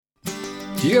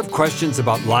Do you have questions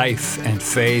about life and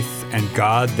faith and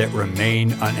God that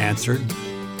remain unanswered?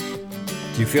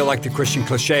 Do you feel like the Christian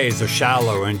cliches are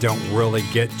shallow and don't really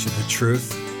get to the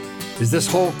truth? Is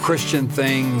this whole Christian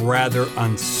thing rather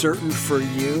uncertain for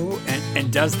you?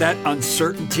 And does that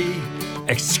uncertainty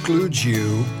exclude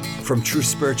you from true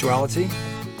spirituality?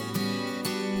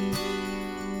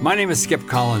 My name is Skip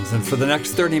Collins, and for the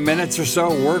next 30 minutes or so,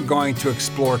 we're going to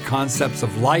explore concepts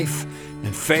of life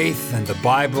and faith and the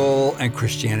Bible and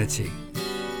Christianity.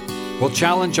 We'll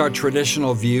challenge our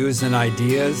traditional views and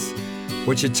ideas,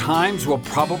 which at times will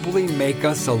probably make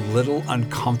us a little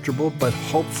uncomfortable, but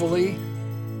hopefully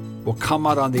we'll come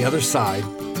out on the other side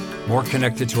more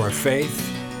connected to our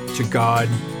faith, to God,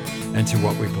 and to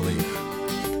what we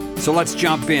believe. So let's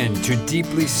jump into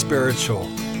deeply spiritual,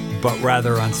 but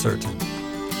rather uncertain.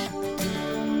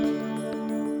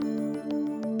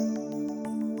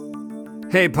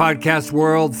 Hey, podcast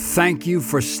world, thank you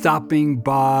for stopping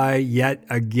by yet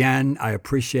again. I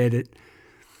appreciate it.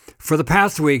 For the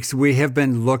past weeks, we have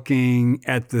been looking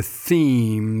at the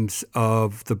themes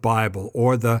of the Bible,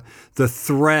 or the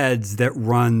threads that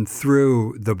run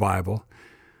through the Bible.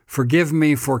 Forgive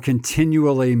me for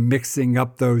continually mixing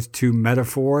up those two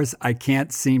metaphors. I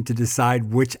can't seem to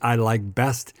decide which I like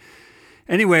best.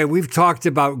 Anyway, we've talked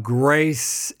about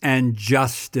grace and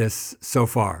justice so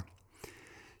far.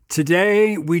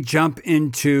 Today, we jump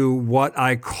into what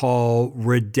I call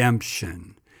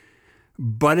redemption.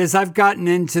 But as I've gotten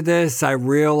into this, I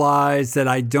realize that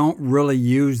I don't really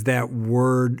use that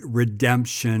word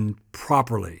redemption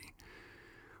properly.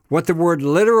 What the word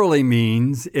literally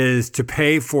means is to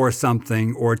pay for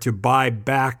something or to buy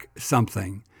back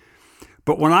something.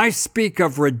 But when I speak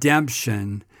of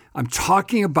redemption, I'm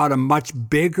talking about a much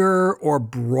bigger or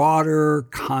broader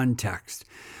context.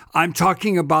 I'm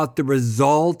talking about the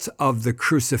result of the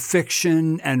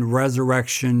crucifixion and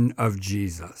resurrection of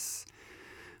Jesus.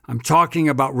 I'm talking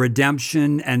about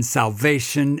redemption and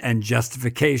salvation and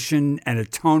justification and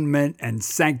atonement and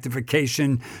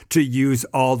sanctification, to use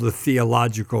all the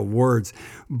theological words,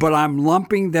 but I'm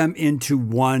lumping them into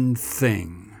one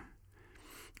thing.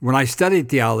 When I studied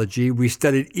theology, we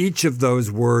studied each of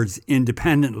those words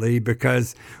independently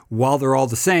because while they're all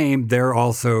the same, they're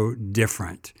also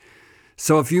different.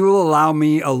 So if you will allow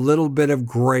me a little bit of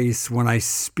grace when I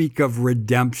speak of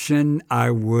redemption,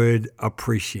 I would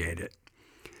appreciate it.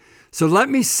 So let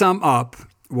me sum up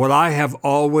what I have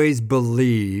always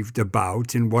believed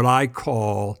about in what I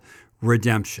call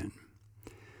redemption.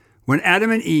 When Adam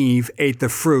and Eve ate the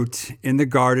fruit in the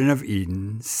Garden of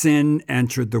Eden, sin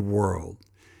entered the world.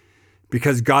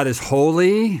 Because God is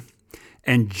holy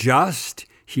and just,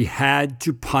 he had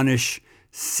to punish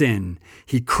sin.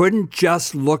 He couldn't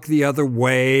just look the other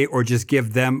way or just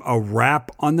give them a rap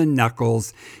on the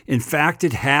knuckles. In fact,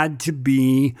 it had to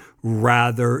be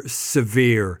rather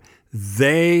severe.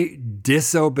 They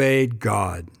disobeyed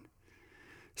God.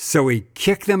 So he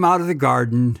kicked them out of the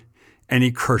garden and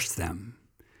he cursed them.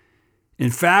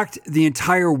 In fact, the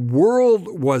entire world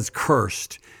was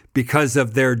cursed because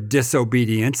of their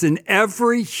disobedience, and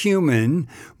every human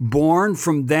born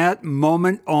from that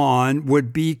moment on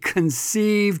would be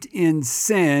conceived in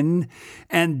sin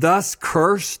and thus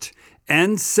cursed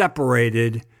and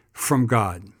separated from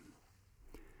God.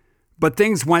 But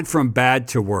things went from bad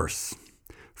to worse.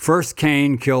 First,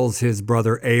 Cain kills his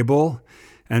brother Abel,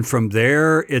 and from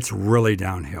there, it's really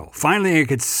downhill. Finally, it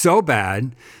gets so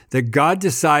bad that God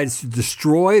decides to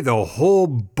destroy the whole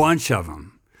bunch of them.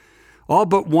 All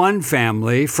but one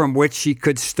family from which he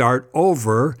could start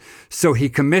over. So he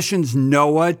commissions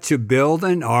Noah to build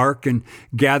an ark and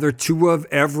gather 2 of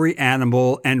every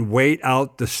animal and wait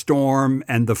out the storm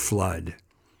and the flood.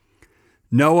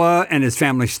 Noah and his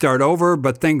family start over,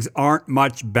 but things aren't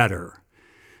much better.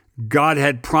 God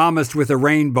had promised with a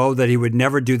rainbow that he would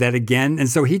never do that again, and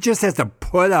so he just has to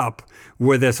put up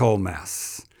with this whole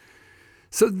mess.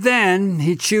 So then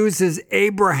he chooses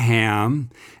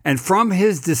Abraham, and from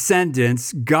his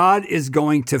descendants, God is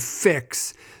going to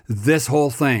fix this whole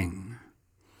thing.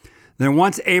 Then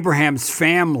once Abraham's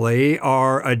family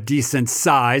are a decent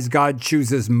size, God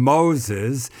chooses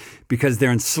Moses because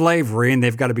they're in slavery and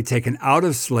they've got to be taken out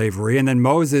of slavery. And then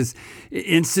Moses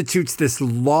institutes this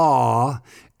law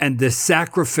and this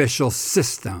sacrificial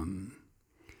system.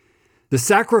 The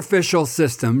sacrificial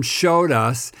system showed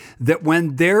us that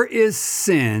when there is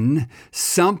sin,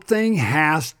 something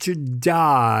has to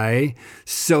die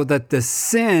so that the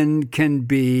sin can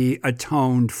be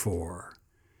atoned for.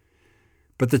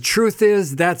 But the truth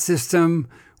is that system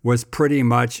was pretty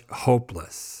much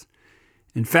hopeless.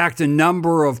 In fact, a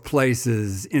number of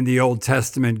places in the Old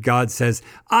Testament, God says,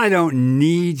 I don't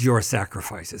need your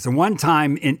sacrifices. And one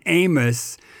time in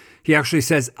Amos, he actually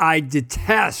says, I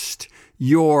detest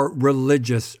your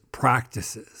religious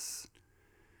practices.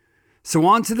 So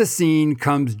onto the scene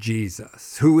comes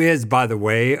Jesus, who is, by the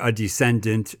way, a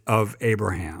descendant of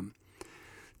Abraham.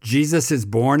 Jesus is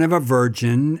born of a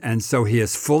virgin, and so he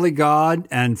is fully God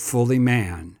and fully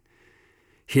man.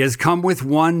 He has come with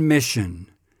one mission: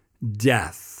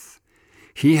 death.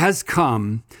 He has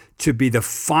come to be the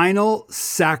final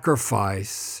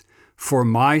sacrifice for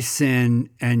my sin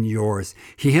and yours.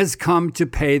 He has come to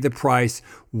pay the price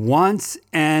once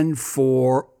and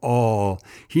for all.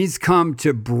 He's come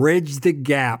to bridge the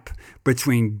gap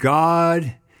between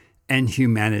God and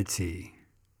humanity.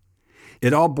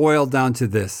 It all boiled down to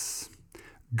this: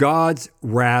 God's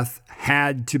wrath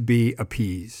had to be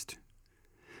appeased.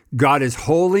 God is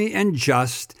holy and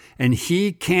just, and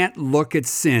he can't look at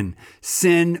sin.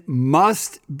 Sin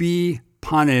must be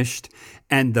punished,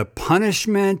 and the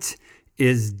punishment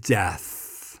is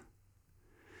death.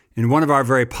 In one of our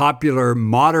very popular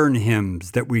modern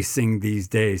hymns that we sing these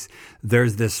days,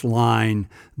 there's this line,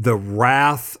 "The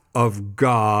wrath of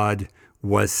God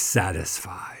was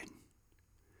satisfied."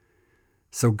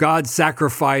 So God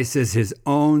sacrifices his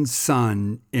own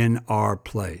son in our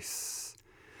place.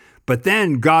 But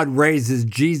then God raises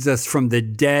Jesus from the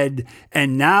dead,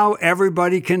 and now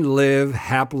everybody can live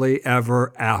happily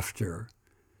ever after.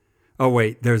 Oh,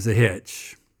 wait, there's a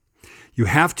hitch. You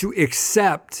have to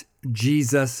accept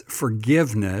Jesus'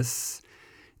 forgiveness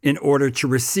in order to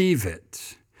receive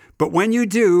it. But when you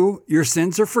do, your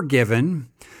sins are forgiven.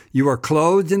 You are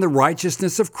clothed in the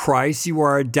righteousness of Christ. You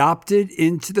are adopted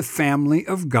into the family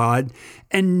of God.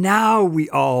 And now we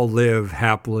all live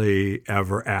happily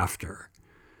ever after.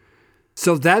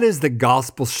 So that is the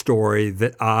gospel story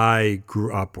that I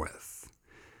grew up with.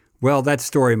 Well, that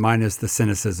story minus the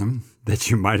cynicism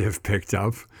that you might have picked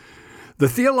up. The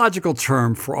theological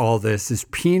term for all this is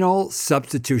penal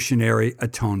substitutionary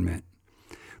atonement.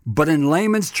 But in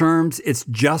layman's terms, it's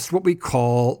just what we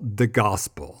call the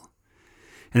gospel.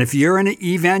 And if you're in an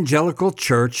evangelical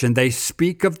church and they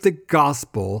speak of the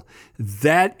gospel,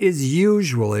 that is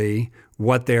usually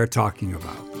what they're talking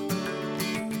about.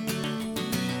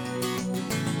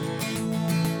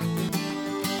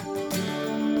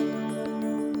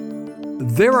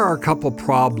 There are a couple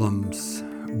problems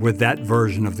with that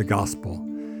version of the gospel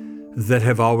that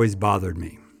have always bothered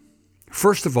me.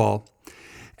 First of all,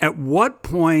 at what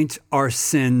point are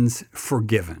sins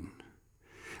forgiven?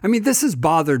 I mean, this has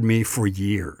bothered me for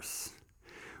years.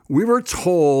 We were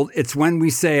told it's when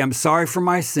we say, I'm sorry for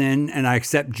my sin and I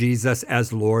accept Jesus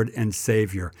as Lord and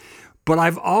Savior. But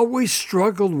I've always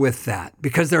struggled with that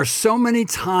because there are so many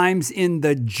times in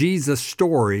the Jesus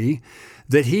story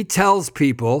that he tells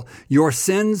people, your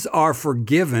sins are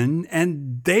forgiven,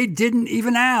 and they didn't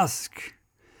even ask.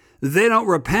 They don't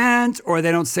repent, or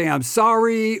they don't say, I'm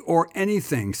sorry, or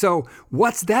anything. So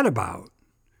what's that about?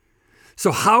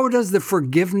 So how does the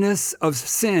forgiveness of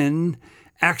sin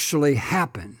actually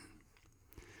happen?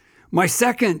 My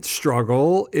second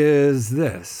struggle is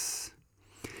this.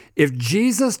 If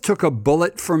Jesus took a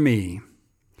bullet for me,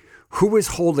 who is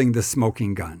holding the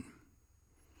smoking gun?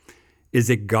 Is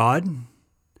it God?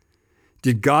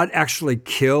 Did God actually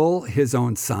kill his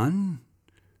own son?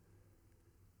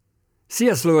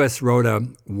 C.S. Lewis wrote a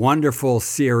wonderful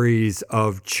series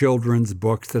of children's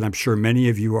books that I'm sure many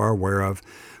of you are aware of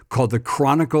called The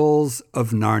Chronicles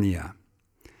of Narnia.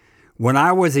 When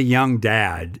I was a young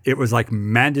dad, it was like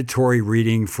mandatory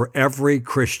reading for every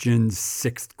Christian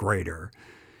sixth grader.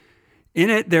 In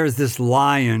it, there's this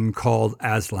lion called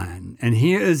Aslan, and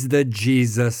he is the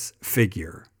Jesus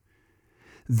figure.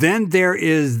 Then there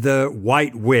is the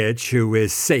white witch who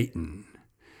is Satan.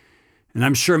 And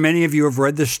I'm sure many of you have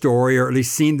read the story or at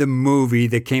least seen the movie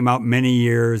that came out many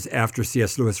years after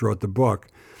C.S. Lewis wrote the book.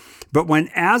 But when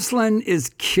Aslan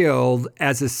is killed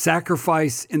as a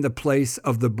sacrifice in the place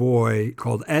of the boy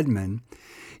called Edmund,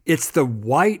 it's the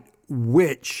white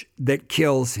witch that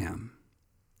kills him.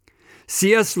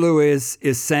 C.S. Lewis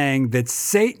is saying that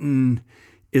Satan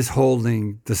is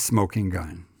holding the smoking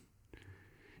gun.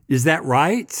 Is that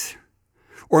right?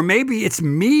 Or maybe it's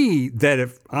me that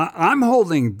if I'm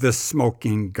holding the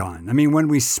smoking gun. I mean, when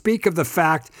we speak of the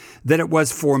fact that it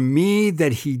was for me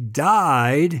that he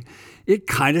died, it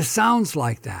kind of sounds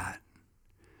like that.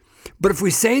 But if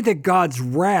we say that God's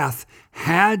wrath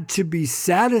had to be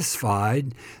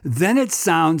satisfied, then it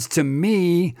sounds to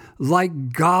me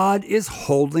like God is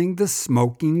holding the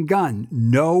smoking gun.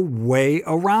 No way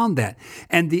around that.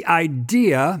 And the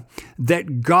idea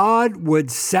that God would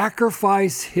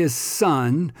sacrifice his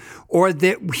son, or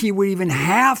that he would even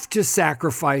have to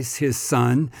sacrifice his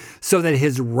son so that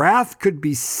his wrath could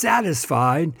be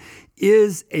satisfied,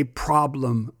 is a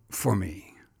problem for me.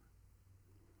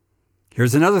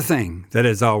 Here's another thing that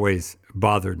has always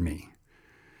bothered me.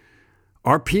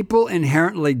 Are people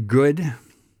inherently good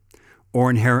or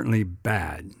inherently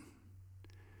bad?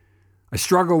 I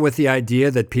struggle with the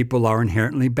idea that people are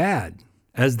inherently bad,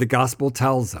 as the gospel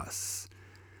tells us.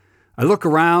 I look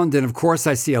around and of course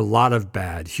I see a lot of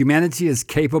bad. Humanity is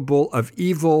capable of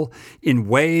evil in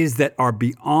ways that are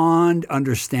beyond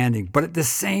understanding. But at the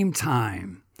same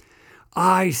time,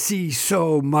 I see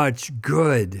so much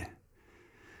good.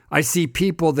 I see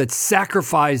people that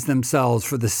sacrifice themselves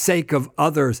for the sake of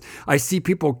others. I see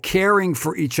people caring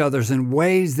for each other in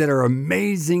ways that are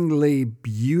amazingly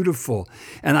beautiful.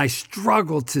 And I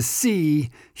struggle to see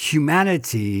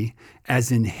humanity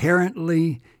as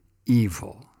inherently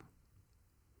evil.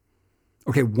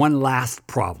 Okay, one last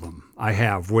problem I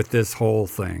have with this whole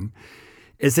thing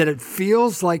is that it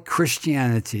feels like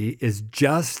Christianity is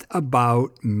just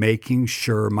about making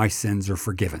sure my sins are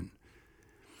forgiven.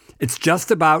 It's just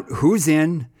about who's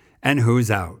in and who's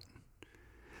out.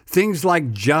 Things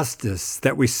like justice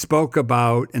that we spoke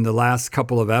about in the last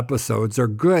couple of episodes are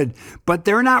good, but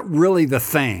they're not really the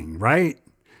thing, right?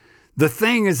 The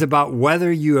thing is about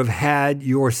whether you have had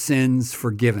your sins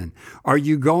forgiven. Are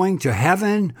you going to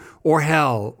heaven or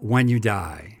hell when you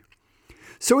die?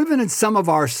 So even in some of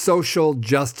our social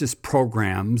justice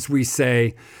programs, we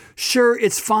say, sure,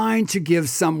 it's fine to give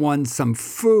someone some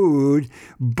food,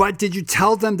 but did you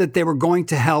tell them that they were going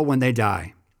to hell when they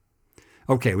die?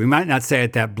 Okay, we might not say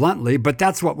it that bluntly, but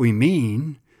that's what we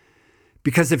mean.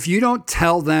 Because if you don't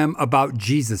tell them about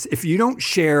Jesus, if you don't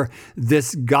share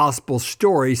this gospel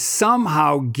story,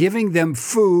 somehow giving them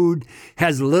food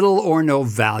has little or no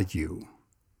value.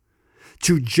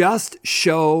 To just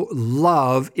show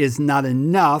love is not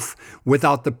enough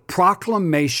without the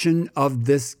proclamation of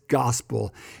this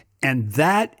gospel. And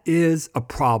that is a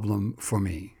problem for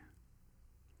me.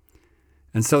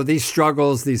 And so these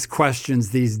struggles, these questions,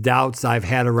 these doubts I've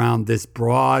had around this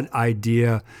broad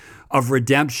idea of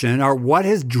redemption are what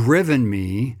has driven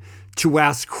me to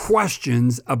ask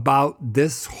questions about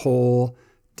this whole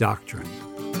doctrine.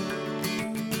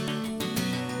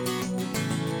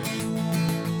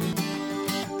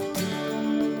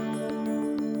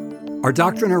 Our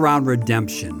doctrine around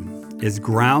redemption is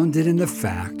grounded in the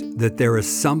fact that there is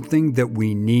something that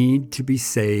we need to be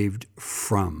saved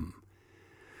from.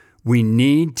 We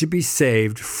need to be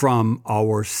saved from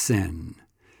our sin.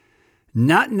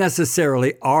 Not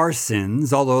necessarily our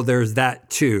sins, although there's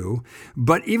that too,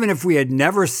 but even if we had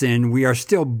never sinned, we are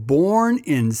still born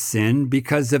in sin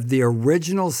because of the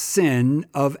original sin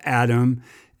of Adam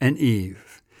and Eve.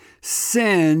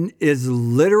 Sin is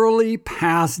literally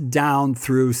passed down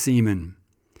through semen.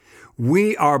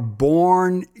 We are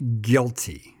born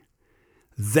guilty.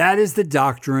 That is the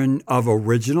doctrine of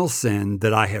original sin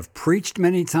that I have preached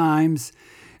many times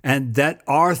and that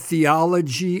our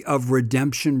theology of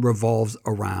redemption revolves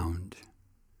around.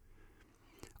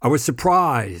 I was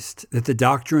surprised that the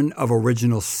doctrine of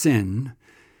original sin,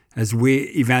 as we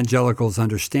evangelicals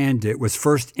understand it, was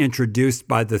first introduced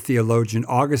by the theologian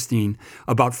Augustine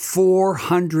about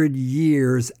 400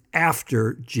 years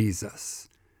after Jesus.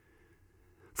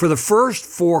 For the first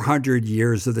 400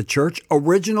 years of the church,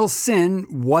 original sin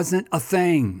wasn't a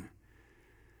thing.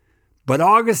 But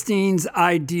Augustine's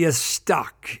idea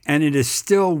stuck, and it is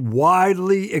still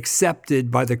widely accepted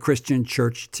by the Christian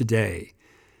church today.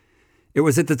 It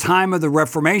was at the time of the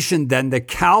Reformation then that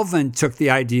Calvin took the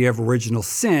idea of original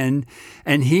sin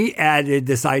and he added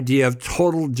this idea of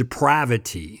total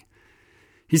depravity.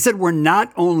 He said we're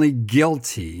not only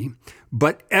guilty,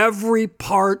 but every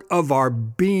part of our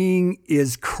being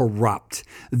is corrupt.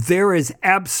 There is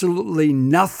absolutely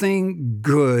nothing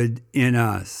good in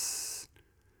us.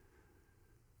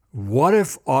 What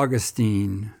if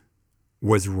Augustine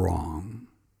was wrong?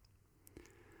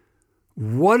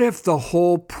 What if the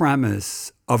whole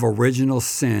premise of original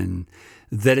sin,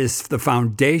 that is the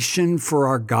foundation for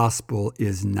our gospel,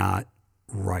 is not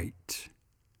right?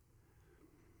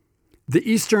 The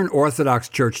Eastern Orthodox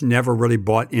Church never really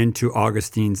bought into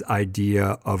Augustine's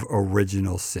idea of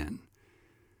original sin.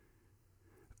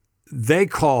 They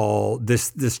call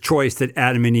this choice that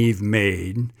Adam and Eve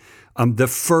made the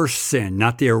first sin,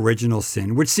 not the original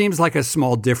sin, which seems like a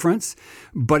small difference,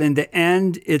 but in the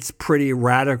end, it's pretty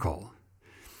radical.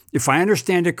 If I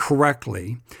understand it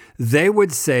correctly, they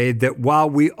would say that while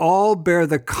we all bear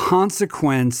the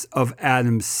consequence of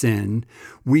Adam's sin,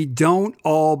 we don't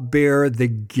all bear the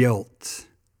guilt.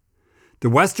 The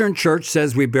Western Church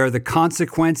says we bear the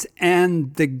consequence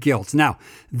and the guilt. Now,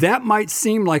 that might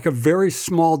seem like a very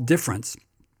small difference,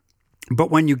 but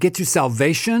when you get to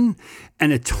salvation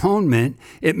and atonement,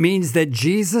 it means that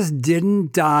Jesus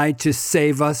didn't die to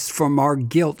save us from our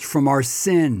guilt, from our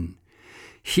sin.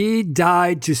 He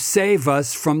died to save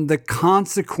us from the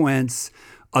consequence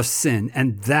of sin,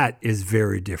 and that is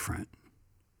very different.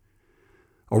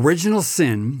 Original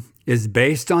sin is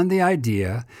based on the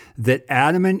idea that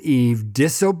Adam and Eve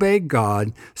disobeyed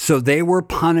God, so they were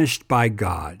punished by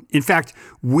God. In fact,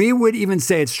 we would even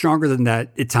say it's stronger than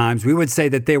that at times. We would say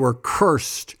that they were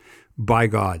cursed by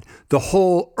God. The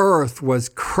whole earth was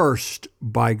cursed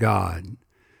by God.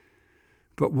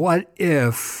 But what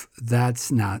if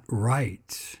that's not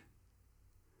right?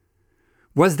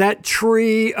 Was that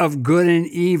tree of good and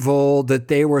evil that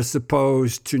they were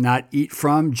supposed to not eat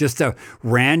from just a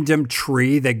random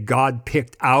tree that God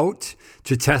picked out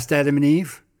to test Adam and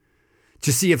Eve?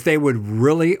 To see if they would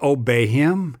really obey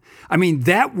him? I mean,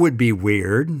 that would be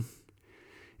weird.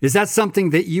 Is that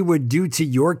something that you would do to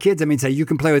your kids? I mean, say you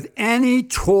can play with any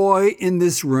toy in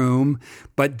this room,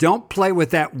 but don't play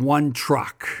with that one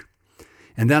truck.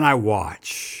 And then I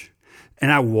watch.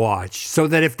 And I watch so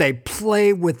that if they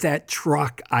play with that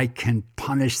truck, I can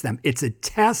punish them. It's a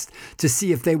test to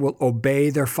see if they will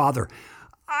obey their father.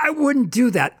 I wouldn't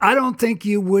do that. I don't think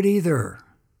you would either.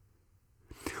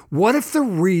 What if the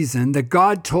reason that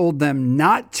God told them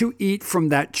not to eat from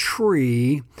that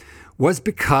tree was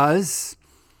because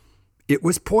it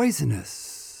was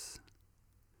poisonous?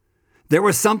 There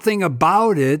was something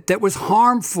about it that was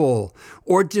harmful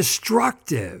or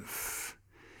destructive.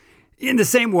 In the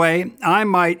same way, I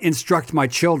might instruct my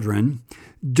children,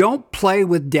 don't play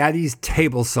with daddy's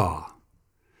table saw.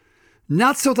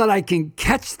 Not so that I can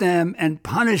catch them and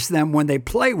punish them when they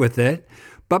play with it,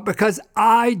 but because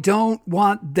I don't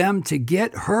want them to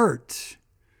get hurt.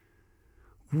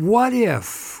 What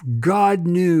if God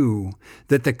knew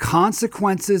that the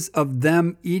consequences of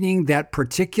them eating that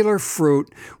particular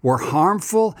fruit were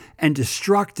harmful and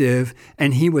destructive,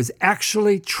 and he was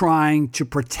actually trying to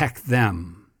protect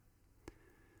them?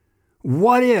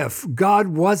 What if God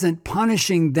wasn't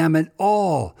punishing them at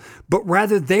all, but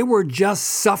rather they were just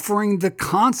suffering the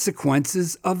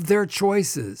consequences of their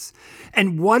choices?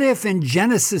 And what if in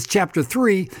Genesis chapter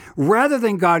 3, rather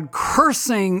than God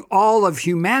cursing all of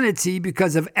humanity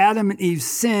because of Adam and Eve's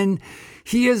sin,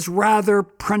 he is rather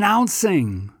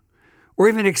pronouncing or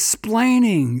even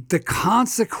explaining the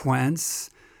consequence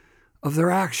of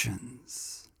their actions?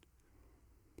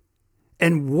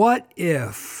 And what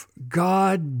if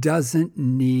God doesn't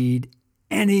need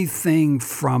anything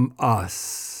from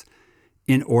us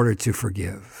in order to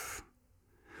forgive?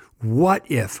 What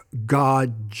if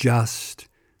God just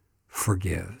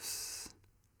forgives?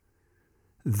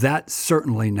 That's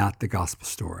certainly not the gospel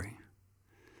story.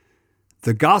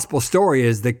 The gospel story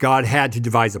is that God had to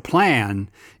devise a plan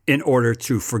in order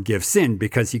to forgive sin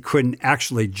because he couldn't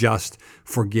actually just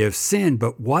forgive sin.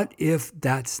 But what if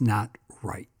that's not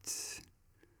right?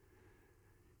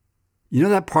 You know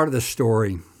that part of the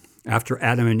story after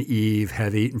Adam and Eve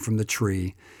had eaten from the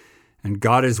tree and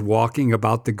God is walking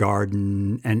about the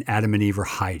garden and Adam and Eve are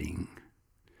hiding?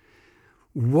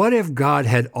 What if God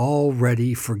had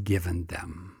already forgiven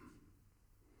them?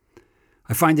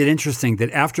 I find it interesting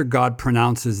that after God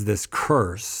pronounces this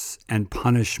curse and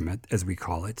punishment, as we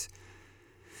call it,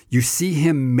 you see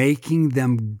him making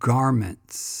them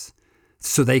garments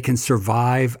so they can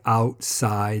survive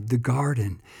outside the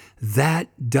garden.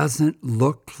 That doesn't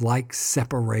look like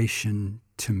separation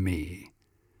to me.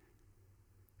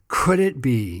 Could it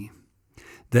be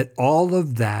that all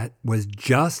of that was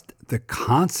just the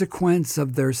consequence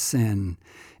of their sin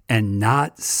and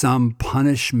not some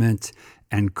punishment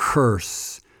and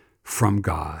curse from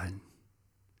God?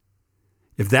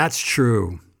 If that's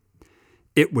true,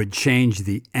 it would change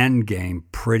the end game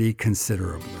pretty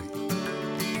considerably.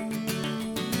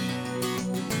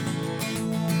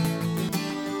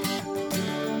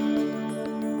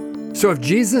 So if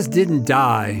Jesus didn't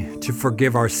die to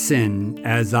forgive our sin,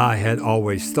 as I had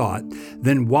always thought,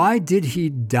 then why did he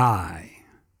die?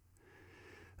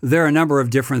 There are a number of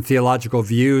different theological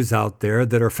views out there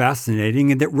that are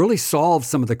fascinating and that really solve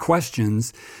some of the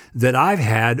questions that I've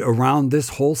had around this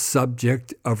whole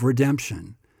subject of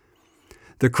redemption.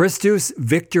 The Christus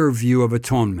Victor view of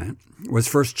atonement was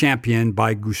first championed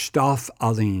by Gustave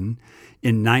Aline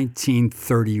in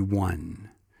 1931.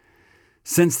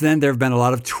 Since then, there have been a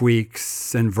lot of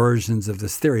tweaks and versions of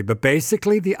this theory, but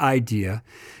basically the idea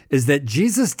is that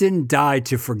Jesus didn't die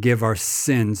to forgive our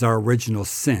sins, our original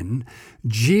sin.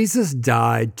 Jesus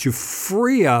died to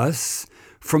free us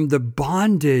from the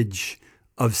bondage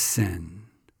of sin.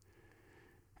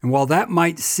 And while that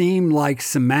might seem like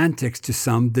semantics to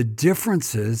some, the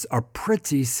differences are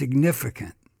pretty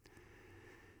significant.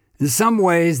 In some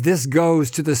ways, this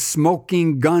goes to the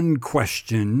smoking gun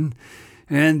question,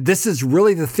 and this is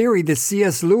really the theory that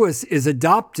C.S. Lewis is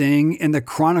adopting in the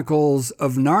Chronicles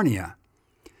of Narnia.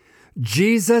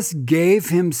 Jesus gave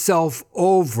himself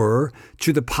over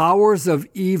to the powers of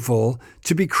evil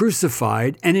to be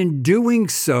crucified, and in doing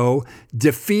so,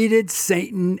 defeated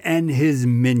Satan and his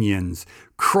minions.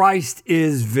 Christ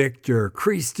is victor,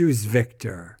 Christus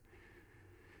victor.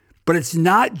 But it's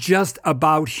not just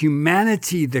about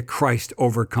humanity that Christ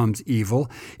overcomes evil,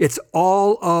 it's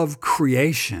all of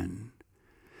creation.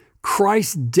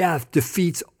 Christ's death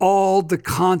defeats all the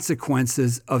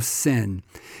consequences of sin.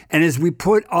 And as we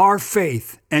put our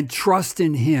faith and trust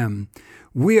in him,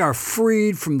 we are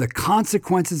freed from the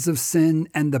consequences of sin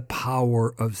and the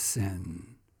power of sin.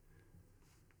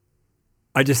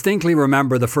 I distinctly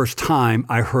remember the first time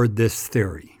I heard this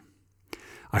theory.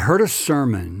 I heard a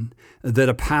sermon that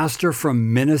a pastor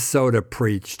from Minnesota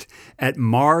preached at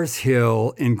Mars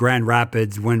Hill in Grand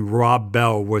Rapids when Rob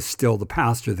Bell was still the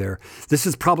pastor there. This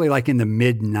is probably like in the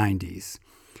mid-90s.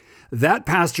 That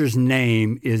pastor's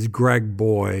name is Greg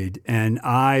Boyd, and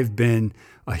I've been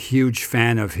a huge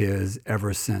fan of his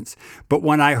ever since. But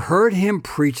when I heard him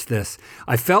preach this,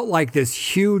 I felt like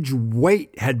this huge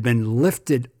weight had been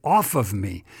lifted off of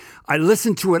me. I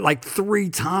listened to it like 3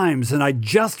 times, and I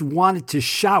just wanted to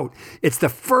shout. It's the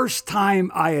first time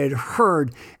I had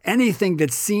heard anything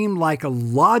that seemed like a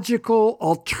logical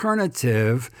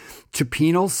alternative to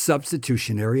penal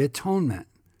substitutionary atonement.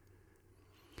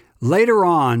 Later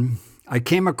on, I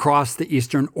came across the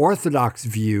Eastern Orthodox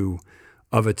view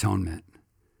of atonement.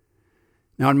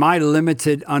 Now, in my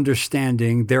limited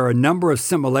understanding, there are a number of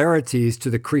similarities to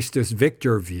the Christus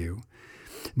Victor view.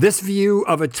 This view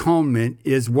of atonement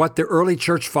is what the early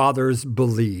church fathers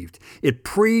believed. It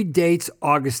predates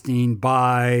Augustine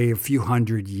by a few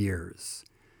hundred years.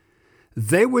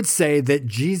 They would say that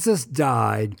Jesus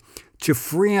died to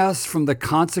free us from the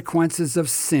consequences of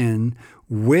sin,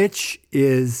 which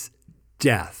is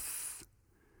death.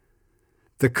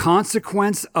 The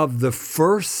consequence of the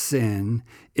first sin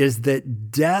is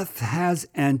that death has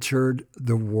entered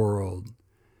the world.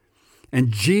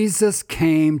 And Jesus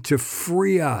came to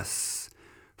free us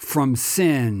from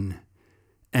sin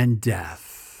and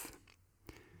death.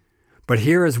 But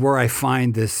here is where I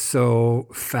find this so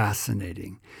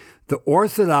fascinating. The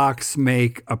Orthodox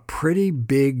make a pretty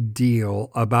big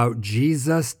deal about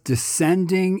Jesus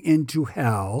descending into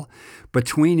hell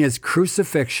between his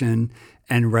crucifixion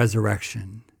and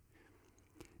resurrection.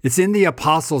 It's in the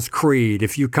Apostles' Creed,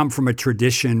 if you come from a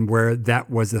tradition where that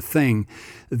was a thing.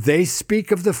 They speak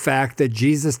of the fact that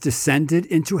Jesus descended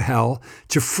into hell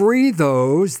to free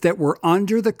those that were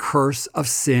under the curse of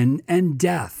sin and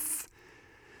death.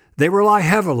 They rely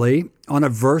heavily on a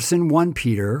verse in 1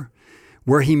 Peter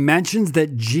where he mentions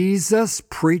that Jesus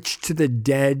preached to the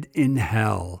dead in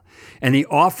hell, and he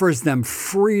offers them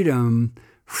freedom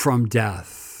from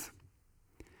death.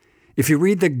 If you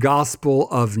read the Gospel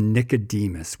of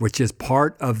Nicodemus, which is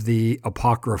part of the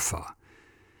Apocrypha,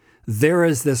 there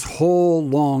is this whole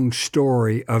long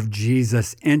story of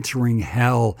Jesus entering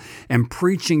hell and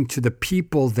preaching to the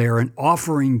people there and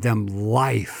offering them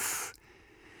life.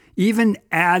 Even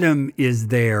Adam is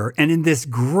there, and in this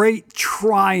great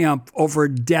triumph over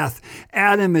death,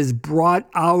 Adam is brought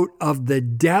out of the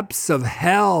depths of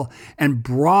hell and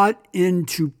brought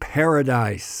into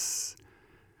paradise.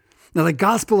 Now, the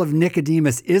Gospel of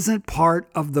Nicodemus isn't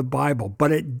part of the Bible,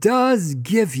 but it does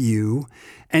give you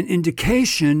an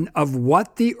indication of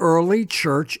what the early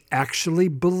church actually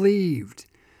believed,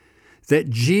 that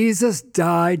Jesus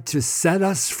died to set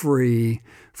us free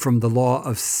from the law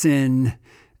of sin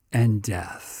and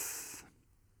death.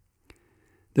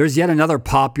 There's yet another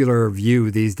popular view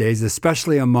these days,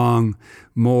 especially among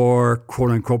more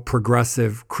quote-unquote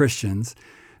progressive Christians.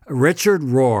 Richard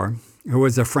Rohr, who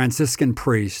was a Franciscan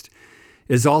priest,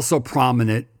 is also a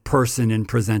prominent person in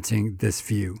presenting this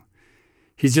view.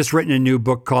 He's just written a new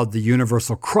book called The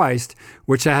Universal Christ,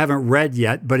 which I haven't read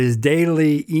yet, but his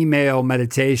daily email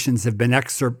meditations have been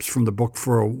excerpts from the book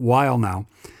for a while now.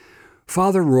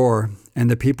 Father Rohr and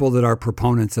the people that are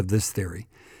proponents of this theory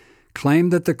claim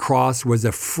that the cross was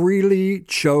a freely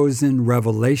chosen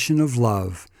revelation of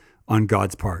love on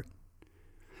God's part.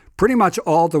 Pretty much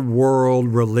all the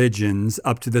world religions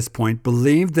up to this point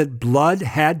believed that blood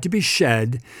had to be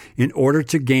shed in order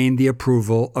to gain the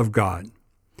approval of God.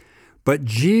 But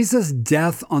Jesus'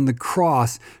 death on the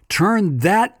cross turned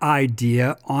that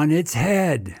idea on its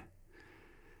head.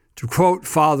 To quote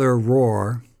Father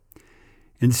Rohr,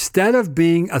 instead of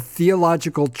being a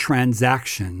theological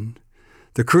transaction,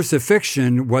 the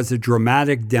crucifixion was a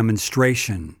dramatic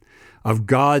demonstration of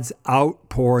God's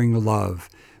outpouring love,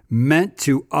 meant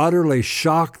to utterly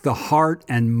shock the heart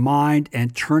and mind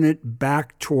and turn it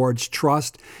back towards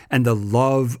trust and the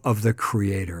love of the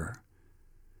Creator.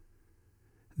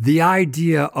 The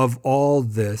idea of all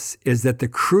this is that the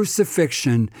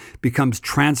crucifixion becomes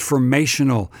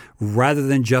transformational rather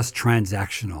than just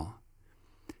transactional.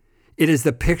 It is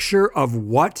the picture of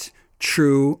what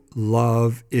true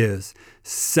love is: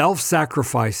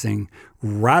 self-sacrificing,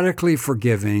 radically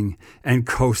forgiving, and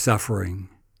co-suffering.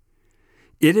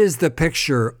 It is the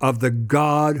picture of the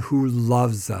God who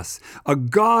loves us, a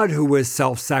God who is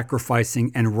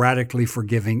self-sacrificing and radically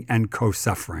forgiving and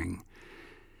co-suffering.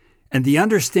 And the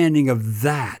understanding of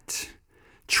that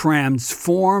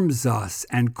transforms us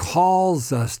and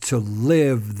calls us to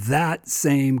live that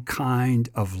same kind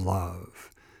of love.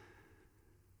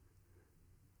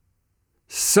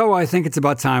 So I think it's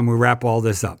about time we wrap all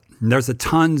this up. And there's a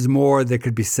tons more that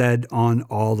could be said on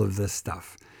all of this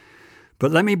stuff.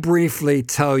 But let me briefly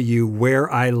tell you where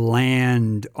I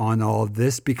land on all of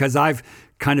this, because I've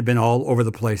kind of been all over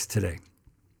the place today.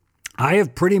 I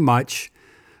have pretty much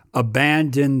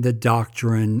abandoned the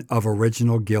doctrine of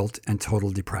original guilt and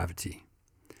total depravity.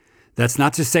 That's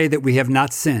not to say that we have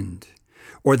not sinned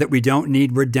or that we don't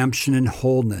need redemption and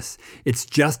wholeness. It's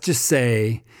just to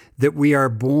say that we are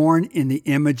born in the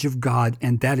image of God,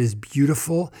 and that is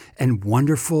beautiful and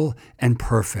wonderful and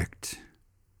perfect.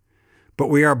 But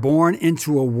we are born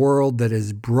into a world that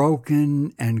is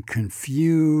broken and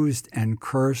confused and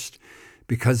cursed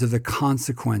because of the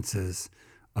consequences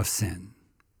of sin.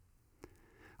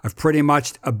 I've pretty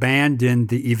much abandoned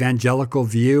the evangelical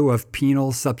view of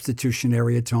penal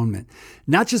substitutionary atonement,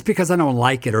 not just because I don't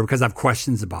like it or because I have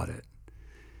questions about it,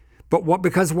 but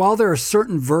because while there are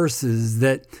certain verses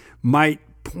that might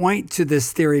point to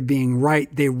this theory being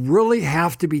right, they really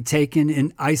have to be taken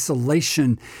in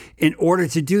isolation in order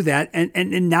to do that, and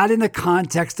not in the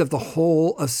context of the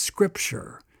whole of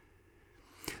Scripture.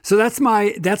 So that's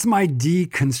my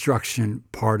deconstruction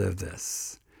part of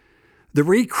this. The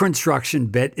reconstruction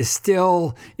bit is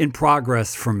still in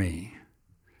progress for me.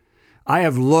 I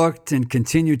have looked and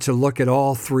continue to look at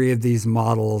all three of these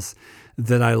models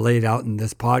that I laid out in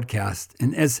this podcast.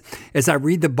 And as I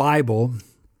read the Bible,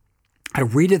 I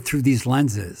read it through these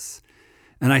lenses,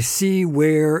 and I see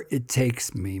where it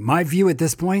takes me. My view at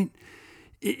this point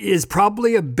is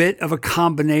probably a bit of a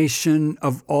combination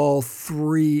of all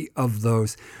three of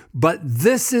those, but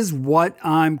this is what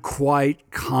I'm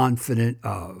quite confident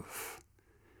of.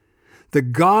 The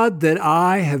God that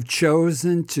I have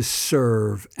chosen to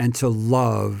serve and to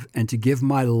love and to give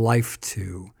my life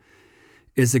to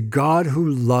is a God who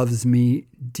loves me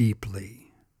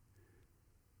deeply.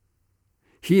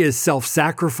 He is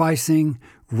self-sacrificing,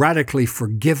 radically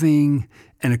forgiving,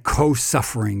 and a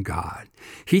co-suffering God.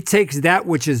 He takes that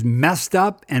which is messed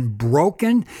up and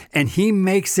broken, and he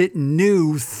makes it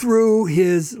new through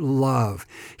his love.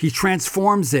 He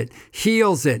transforms it,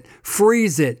 heals it,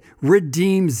 frees it,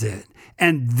 redeems it.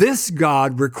 And this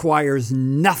God requires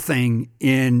nothing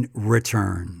in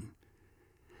return.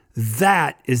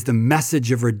 That is the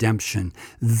message of redemption.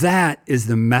 That is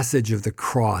the message of the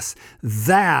cross.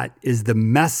 That is the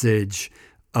message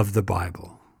of the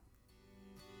Bible.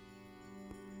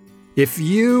 If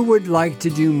you would like to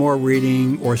do more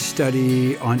reading or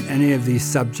study on any of these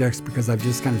subjects, because I've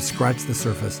just kind of scratched the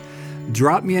surface,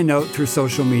 drop me a note through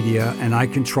social media and I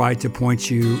can try to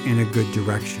point you in a good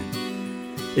direction.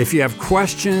 If you have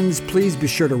questions, please be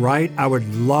sure to write. I would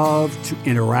love to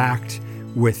interact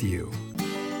with you.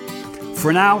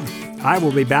 For now, I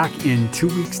will be back in 2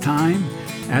 weeks' time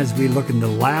as we look in the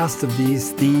last of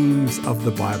these themes of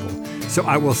the Bible. So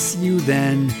I will see you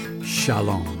then.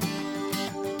 Shalom.